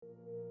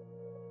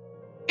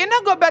e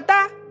no go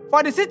better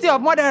for the city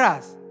of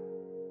murderers.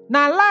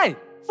 Na lie,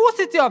 full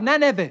city of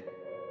Nineveh.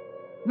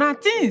 Na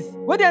things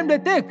wey dem dey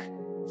take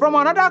from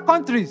another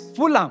countries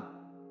full am.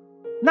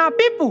 Na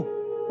people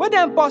wey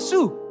dem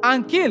pursue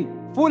and kill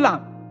full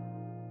am.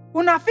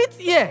 Una fit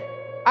hear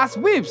as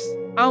whips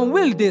and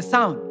wheel dey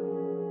sound.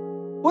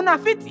 Una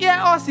fit hear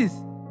horses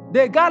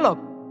dey gallop,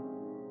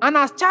 and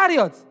as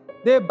chariots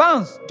dey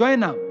bounce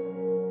join am.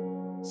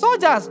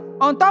 Soldiers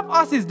on top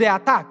horses dey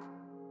attack.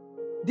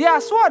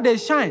 Their sword dey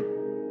shine.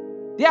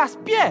 Their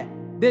spear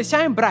dey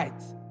shine bright.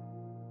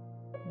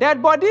 Dead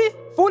body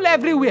full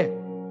everywhere.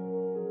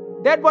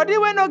 Dead body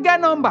wey no get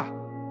number.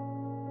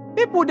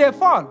 People dey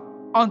fall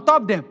on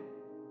top them.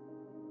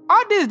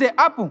 All this dey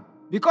happen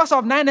because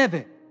of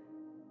Nineveh.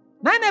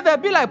 Nineveh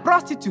be like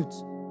prostitute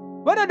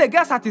wey no dey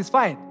get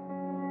satisfied.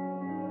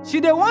 She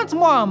dey want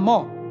more and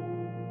more.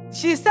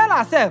 She sell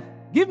herself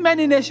give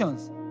many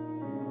nations,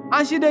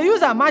 and she dey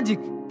use her magic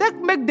take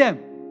make them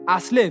her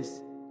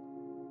slaves.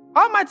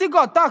 Almighty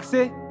God talk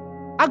say,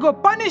 I go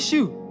punish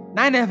you,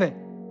 Nineveh.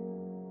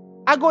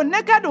 I go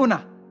naked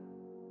una,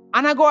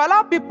 and I go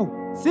allow people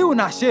see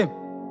una shame.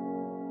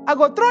 I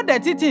go throw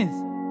dirty things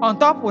on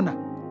top una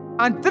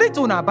and treat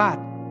una bad.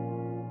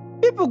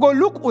 People go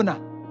look una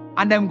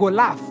and them go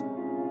laugh.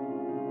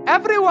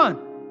 Everyone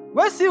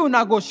wey see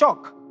una go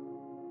shock.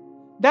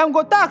 Them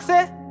go talk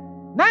say,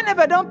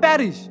 Nineveh don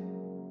perish.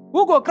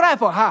 Who go cry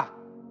for her?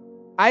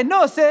 I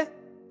know say,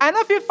 I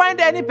no fit find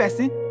any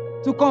person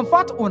to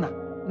comfort una,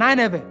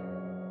 Nineveh.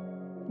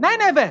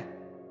 Nineveh,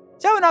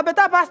 shey una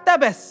better pass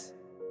Thebes,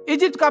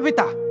 Egypt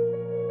capital.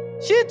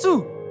 She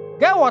too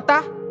get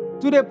water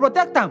to dey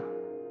protect am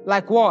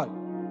like wall.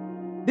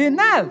 The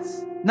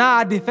Niles na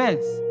her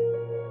defense.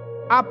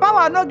 Her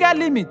power no get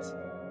limit.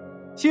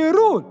 She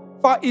rule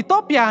for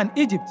Ethiopia and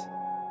Egypt.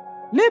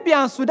 Libya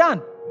and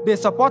Sudan dey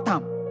support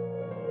am.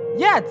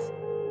 Yet,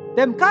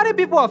 them carry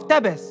people of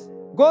Thebes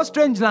go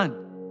strange land.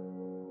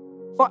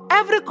 For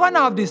every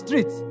corner of the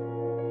street,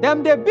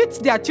 them dey beat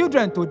their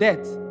children to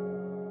death.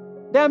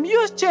 Them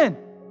use chain,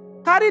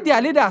 carry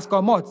their leaders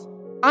comot,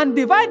 and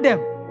divide them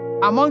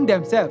among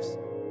themselves.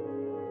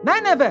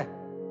 Nineveh,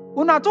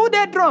 una too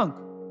dey drunk.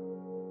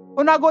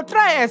 Una go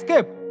try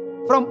escape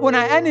from una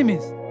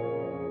enemies.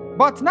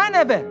 But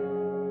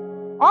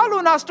Nineveh, all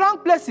una strong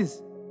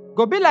places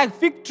go be like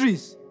fig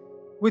trees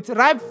with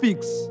ripe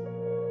figs.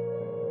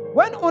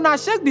 When una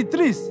shake the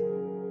trees,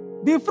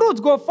 the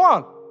fruit go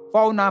fall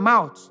for una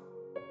mouth.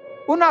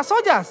 Una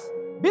soldiers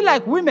be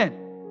like women,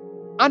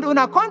 and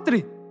una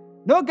country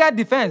no get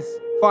defense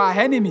for our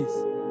enemies.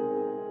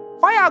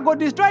 Fire go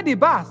destroy the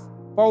bars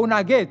for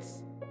una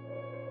gates.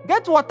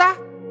 Get water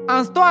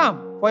and store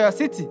am for your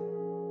city,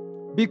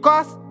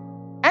 because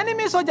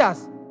enemy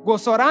soldiers go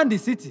surround the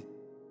city.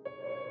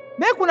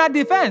 Make una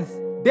defense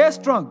dey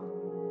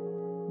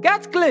strong.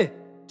 Get clay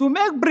to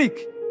make brick,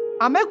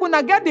 and make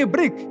una get the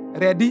brick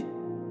ready.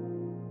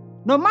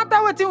 No matter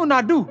wetin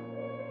una do,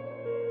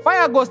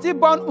 fire go still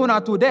burn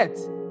una to death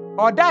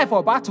or die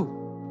for battle.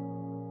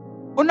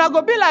 Una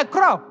go be like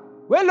crop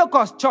wey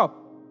locust chop.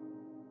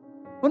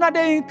 Una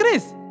dey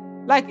increase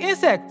like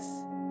insects.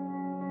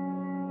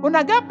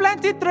 Una get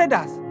plenty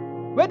traders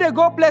wey dey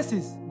go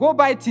places go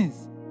buy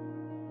things,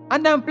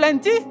 and dem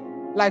plenty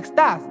like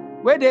stars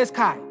wey dey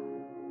sky.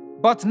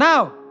 But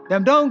now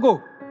dem don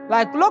go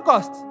like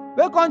locust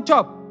wey come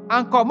chop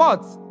and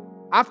comot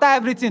after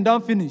everything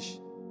don finish.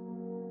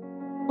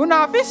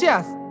 Una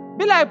officials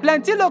be like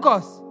plenty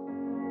locusts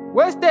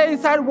wey stay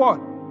inside wall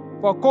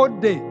for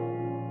cold day.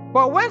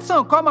 But when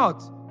sun come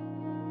out,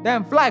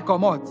 dem fly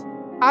comot,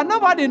 and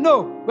nobody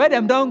know where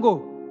dem don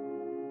go.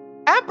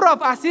 Emperor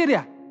of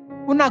Assyria,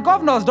 una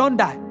governors don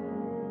die,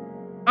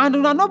 and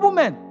una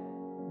noblemen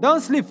don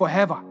sleep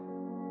forever.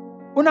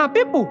 Una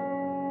people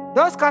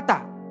don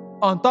scatter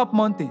on top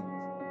mountains,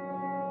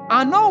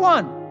 and no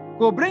one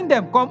go bring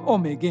them come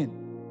home again.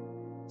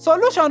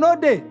 Solution no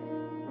dey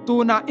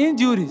to una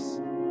injuries,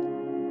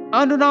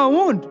 and una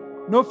wound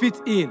no fit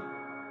heal.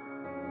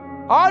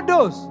 All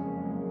those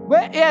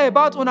wey hear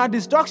about una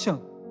destruction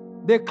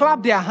dey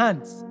clap their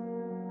hands.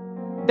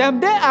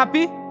 Dem dey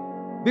happy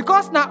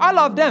because na all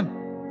of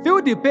them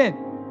feel the pain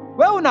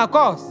wey una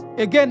cause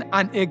again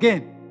and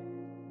again.